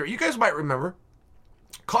accurate. You guys might remember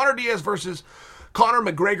Conor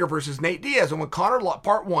McGregor versus Nate Diaz. And when Conor lost,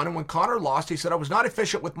 part 1, and when Conor lost, he said, I was not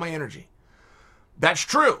efficient with my energy. That's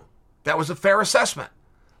true. That was a fair assessment.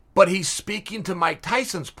 But he's speaking to Mike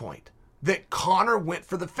Tyson's point that Conor went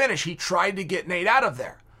for the finish. He tried to get Nate out of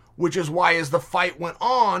there. which is why as the fight went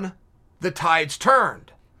on, the tides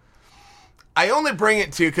turned. I only bring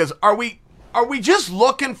it to you because are we just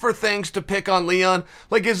looking for things to pick on Leon?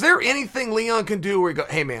 Like, is there anything Leon can do where you go,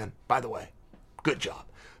 hey man, by the way, good job?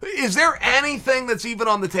 Is there anything that's even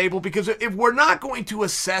on the table? Because if we're not going to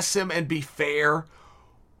assess him and be fair,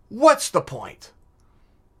 what's the point?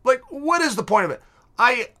 Like, what is the point of it?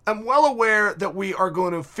 I am well aware that we are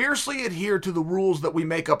going to fiercely adhere to the rules that we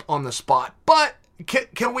make up on the spot. But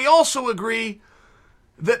can we also agree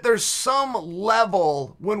that there's some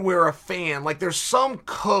level when we're a fan, like there's some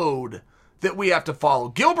code that we have to follow?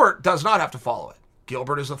 Gilbert does not have to follow it.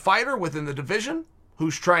 Gilbert is a fighter within the division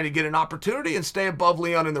who's trying to get an opportunity and stay above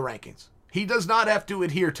Leon in the rankings. He does not have to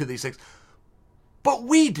adhere to these things. But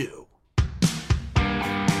we do.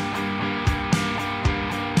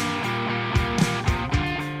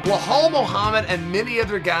 Lahal Muhammad and many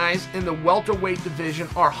other guys in the welterweight division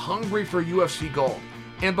are hungry for UFC gold.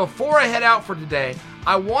 And before I head out for today,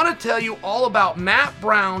 I want to tell you all about Matt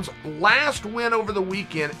Brown's last win over the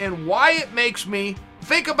weekend and why it makes me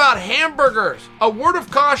think about hamburgers. A word of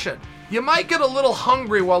caution, you might get a little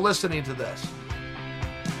hungry while listening to this.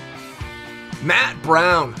 Matt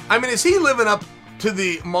Brown. I mean, is he living up to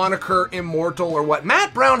the moniker immortal or what?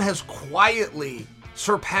 Matt Brown has quietly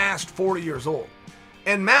surpassed 40 years old.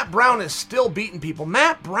 And Matt Brown is still beating people.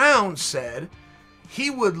 Matt Brown said he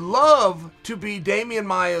would love to be Damian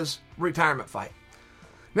Maia's retirement fight.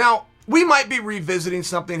 Now, we might be revisiting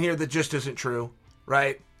something here that just isn't true,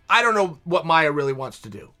 right? I don't know what Maia really wants to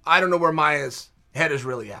do. I don't know where Maia's head is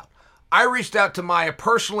really at. I reached out to Maia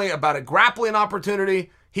personally about a grappling opportunity.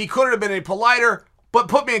 He couldn't have been any politer, but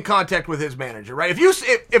put me in contact with his manager, right?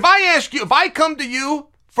 If I ask you, if I come to you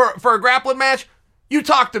for a grappling match, you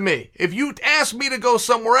talk to me. If you ask me to go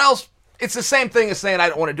somewhere else, it's the same thing as saying I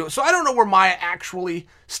don't want to do it. So I don't know where Maia actually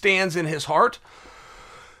stands in his heart.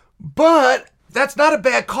 But that's not a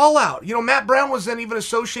bad call out. You know, Matt Brown was then even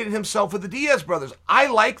associated himself with the Diaz brothers. I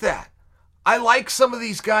like that. I like some of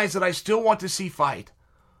these guys that I still want to see fight,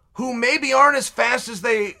 who maybe aren't as fast as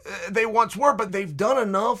they once were, but they've done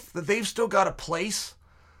enough that they've still got a place.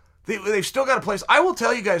 They've still got a place. I will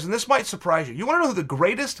tell you guys, and this might surprise you. You want to know who the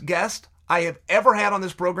greatest guest I have ever had on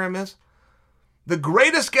this program is? The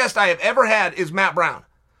greatest guest I have ever had is Matt Brown.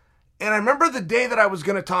 And I remember the day that I was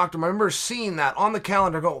going to talk to him, I remember seeing that on the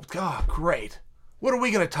calendar, go, oh, great. What are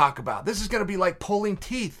we going to talk about? This is going to be like pulling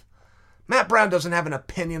teeth. Matt Brown doesn't have an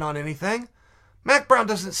opinion on anything. Matt Brown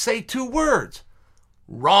doesn't say two words.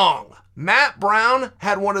 Wrong. Matt Brown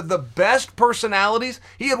had one of the best personalities.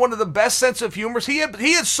 He had one of the best sense of humors. He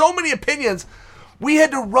had so many opinions. We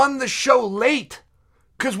had to run the show late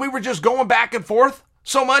because we were just going back and forth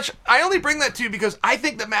so much. I only bring that to you because I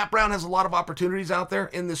think that Matt Brown has a lot of opportunities out there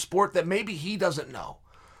in this sport that maybe he doesn't know.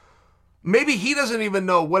 Maybe he doesn't even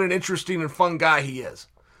know what an interesting and fun guy he is.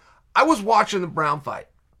 I was watching the Brown fight,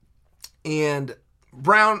 and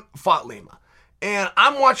Brown fought Lima. And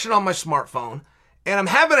I'm watching on my smartphone, and I'm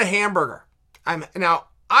having a hamburger. Now,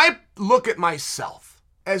 I look at myself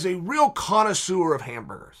as a real connoisseur of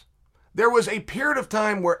hamburgers. There was a period of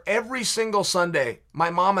time where every single Sunday, my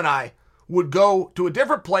mom and I would go to a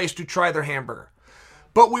different place to try their hamburger.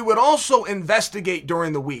 But we would also investigate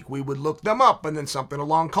during the week. We would look them up, and then something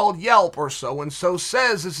along called Yelp or so-and-so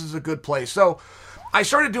says this is a good place. So I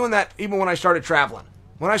started doing that even when I started traveling.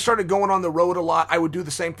 When I started going on the road a lot, I would do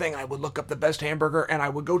the same thing. I would look up the best hamburger, and I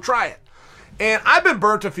would go try it. And I've been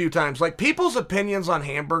burnt a few times. Like, people's opinions on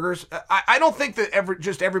hamburgers, I don't think that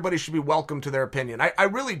everybody should be welcome to their opinion. I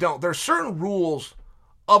really don't. There's certain rules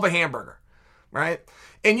of a hamburger, right?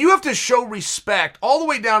 And you have to show respect all the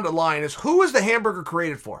way down the line is who is the hamburger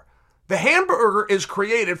created for? The hamburger is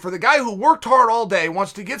created for the guy who worked hard all day,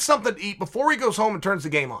 wants to get something to eat before he goes home and turns the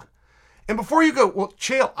game on. And before you go, well,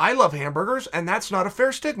 Chael, I love hamburgers, and that's not a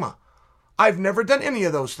fair stigma. I've never done any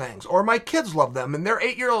of those things. Or my kids love them, and they're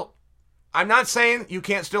 8-year-old. I'm not saying you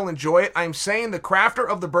can't still enjoy it. I'm saying the crafter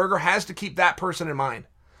of the burger has to keep that person in mind.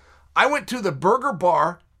 I went to the Burger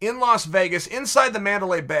Bar in Las Vegas, inside the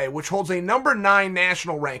Mandalay Bay, which holds a number 9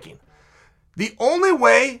 national ranking. The only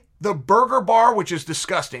way the Burger Bar, which is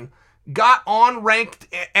disgusting, got on ranked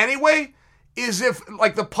anyway is if,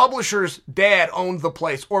 like, the publisher's dad owned the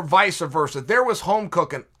place, or vice versa. There was home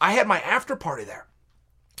cooking. I had my after party there.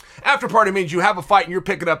 After party means you have a fight and you're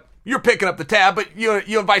picking up the tab, but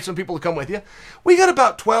you invite some people to come with you. We got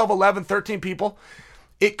about 12, 11, 13 people.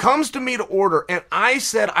 It comes to me to order, and I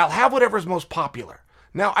said, I'll have whatever's most popular.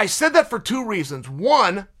 Now, I said that for 2 reasons.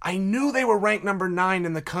 1, I knew they were ranked number 9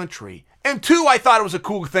 in the country. And 2, I thought it was a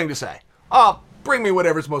cool thing to say. Oh, bring me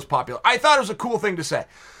whatever's most popular. I thought it was a cool thing to say.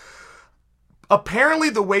 Apparently,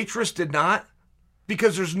 the waitress did not.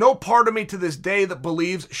 because there's no part of me to this day that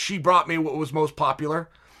believes she brought me what was most popular.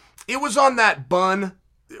 It was on that bun.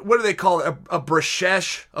 What do they call it? A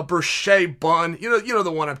brochette bun. You know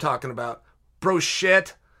the one I'm talking about.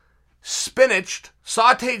 Brochette,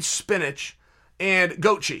 sauteed spinach, and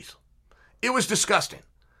goat cheese. It was disgusting.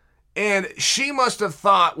 And she must have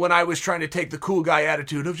thought, when I was trying to take the cool guy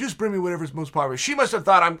attitude of just bring me whatever's most popular, she must have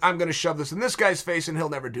thought I'm going to shove this in this guy's face and he'll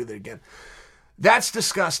never do that again. That's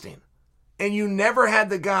disgusting. And you never had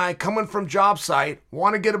the guy coming from job site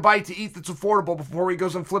want to get a bite to eat that's affordable before he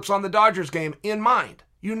goes and flips on the Dodgers game in mind.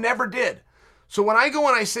 You never did. So when I go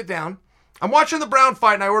and I sit down, I'm watching the Brown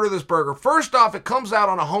fight and I order this burger. First off, it comes out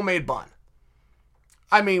on a homemade bun.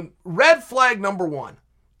 I mean, red flag number one.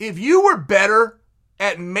 If you were better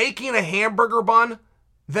at making a hamburger bun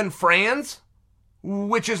than Franz,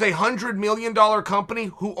 which is a $100 million company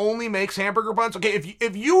who only makes hamburger buns. Okay,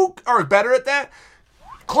 if you are better at that,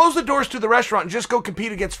 close the doors to the restaurant and just go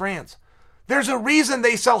compete against Franz. There's a reason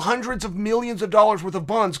they sell hundreds of millions of dollars worth of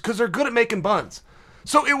buns, because they're good at making buns.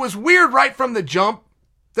 So it was weird right from the jump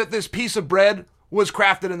that this piece of bread was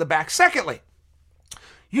crafted in the back. Secondly,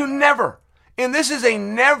 you never, and this is a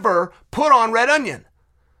never, put on red onion.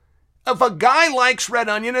 If a guy likes red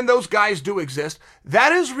onion, and those guys do exist,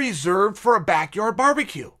 that is reserved for a backyard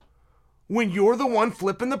barbecue. When you're the one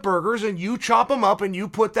flipping the burgers and you chop them up and you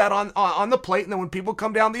put that on the plate, and then when people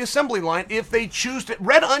come down the assembly line, if they choose to,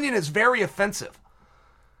 red onion is very offensive.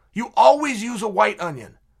 You always use a white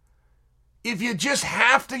onion. If you just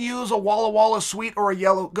have to use a Walla Walla sweet or a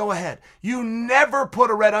yellow, go ahead. You never put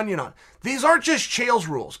a red onion on. These aren't just Chael's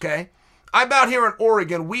rules, okay? I'm out here in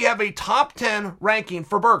Oregon. We have a top 10 ranking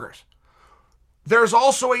for burgers. There's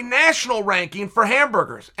also a national ranking for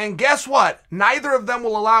hamburgers. And guess what? Neither of them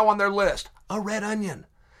will allow on their list a red onion.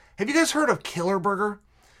 Have you guys heard of Killer Burger?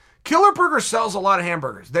 Killer Burger sells a lot of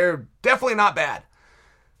hamburgers. They're definitely not bad.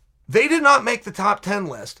 They did not make the top 10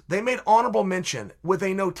 list. They made honorable mention with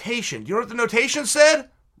a notation. Do you know what the notation said?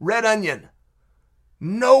 Red onion.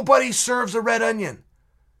 Nobody serves a red onion.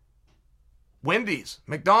 Wendy's,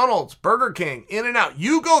 McDonald's, Burger King, In-N-Out.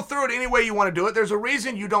 You go through it any way you want to do it. There's a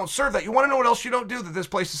reason you don't serve that. You want to know what else you don't do that this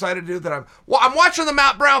place decided to do? I'm watching the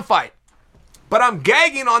Matt Brown fight, but I'm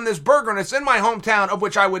gagging on this burger, and it's in my hometown, of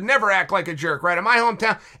which I would never act like a jerk, right? In my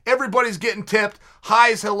hometown, everybody's getting tipped.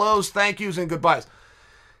 Highs, hellos, thank yous, and goodbyes.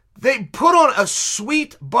 They put on a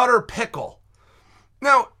sweet butter pickle.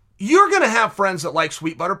 Now, you're going to have friends that like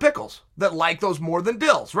sweet butter pickles, that like those more than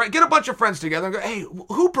dills, right? Get a bunch of friends together and go, hey,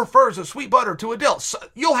 who prefers a sweet butter to a dill? So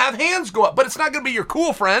you'll have hands go up, but it's not going to be your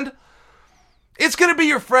cool friend. It's going to be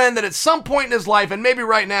your friend that at some point in his life, and maybe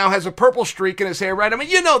right now, has a purple streak in his hair, right? I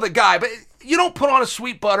mean, you know the guy, but you don't put on a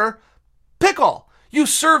sweet butter pickle. You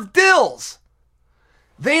serve dills.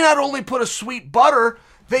 They not only put a sweet butter,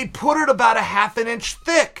 they put it about a half an inch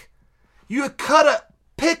thick. You cut a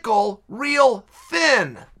pickle real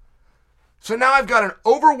thin. So now I've got an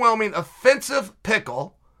overwhelming offensive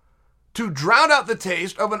pickle to drown out the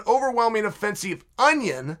taste of an overwhelming offensive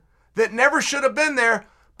onion that never should have been there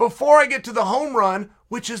before I get to the home run,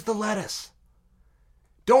 which is the lettuce.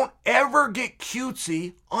 Don't ever get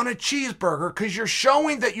cutesy on a cheeseburger, because you're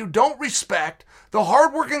showing that you don't respect the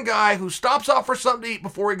hardworking guy who stops off for something to eat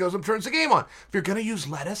before he goes and turns the game on. If you're going to use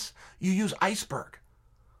lettuce, you use iceberg.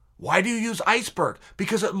 Why do you use iceberg?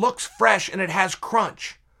 Because it looks fresh and it has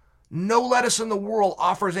crunch. No lettuce in the world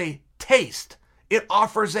offers a taste. It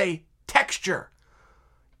offers a texture.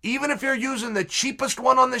 Even if you're using the cheapest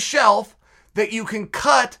one on the shelf that you can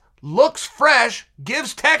cut, looks fresh,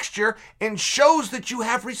 gives texture, and shows that you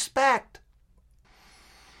have respect.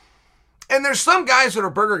 And there's some guys that are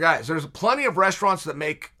burger guys. There's plenty of restaurants that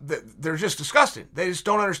make, they're just disgusting. They just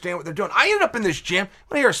don't understand what they're doing. I ended up in this gym.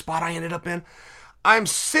 Want to hear a spot I ended up in? I'm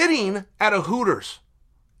sitting at a Hooters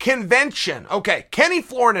convention. Okay, Kenny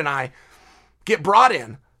Florin and I get brought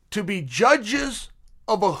in to be judges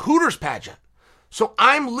of a Hooters pageant. So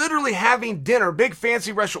I'm literally having dinner, big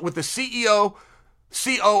fancy restaurant, with the CEO,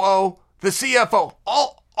 COO, the CFO,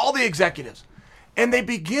 all the executives. And they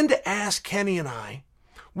begin to ask Kenny and I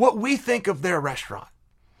what we think of their restaurant.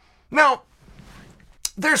 Now,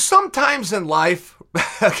 there's some times in life,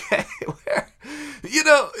 okay, where,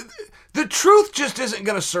 the truth just isn't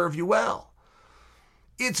going to serve you well.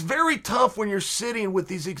 It's very tough when you're sitting with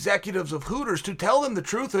these executives of Hooters to tell them the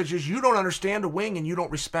truth, which is you don't understand a wing and you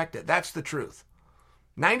don't respect it. That's the truth.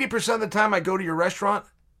 90% of the time I go to your restaurant,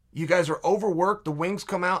 you guys are overworked, the wings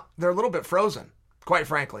come out, they're a little bit frozen, quite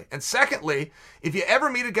frankly. And secondly, if you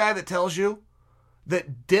ever meet a guy that tells you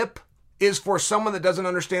that dip is for someone that doesn't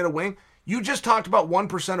understand a wing, you just talked about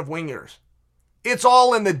 1% of wing eaters. It's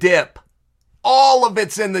all in the dip. All of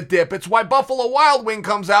it's in the dip. It's why Buffalo Wild Wing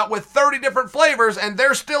comes out with 30 different flavors and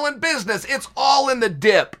they're still in business. It's all in the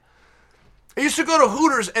dip. I used to go to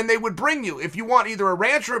Hooters and they would bring you, if you want either a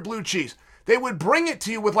ranch or a blue cheese, they would bring it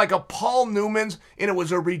to you with like a Paul Newman's and it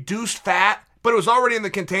was a reduced fat, but it was already in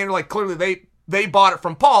the container. Like clearly they bought it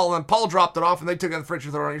from Paul and Paul dropped it off and they took it in the fridge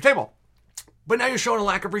and threw it on your table. But now you're showing a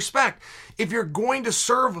lack of respect. If you're going to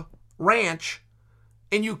serve ranch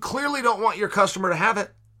and you clearly don't want your customer to have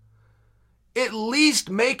it, at least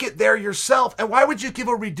make it there yourself. And why would you give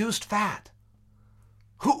a reduced fat?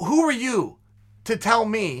 Who are you to tell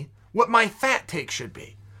me what my fat take should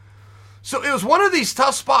be? So it was one of these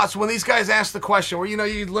tough spots when these guys asked the question where,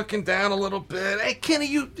 you're looking down a little bit. Hey,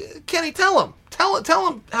 Kenny, tell them. Tell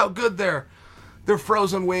them how good their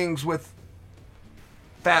frozen wings with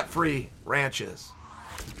fat-free ranch is.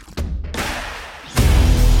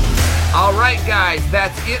 All right, guys,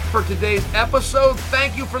 that's it for today's episode.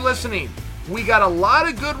 Thank you for listening. We got a lot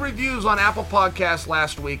of good reviews on Apple Podcasts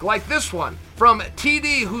last week, like this one from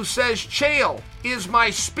TD, who says, Chael is my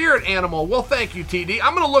spirit animal. Well, thank you, TD.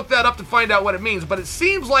 I'm going to look that up to find out what it means, but it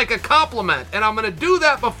seems like a compliment, and I'm going to do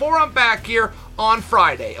that before I'm back here on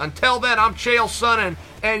Friday. Until then, I'm Chael Sonnen,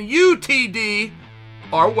 and you, TD,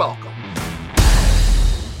 are welcome.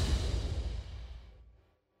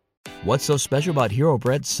 What's so special about Hero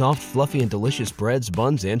Bread's soft, fluffy, and delicious breads,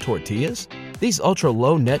 buns, and tortillas? These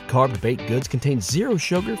ultra-low net-carb baked goods contain zero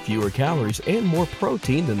sugar, fewer calories, and more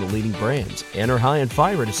protein than the leading brands, and are high in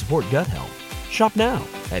fiber to support gut health. Shop now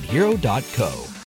at Hero.co.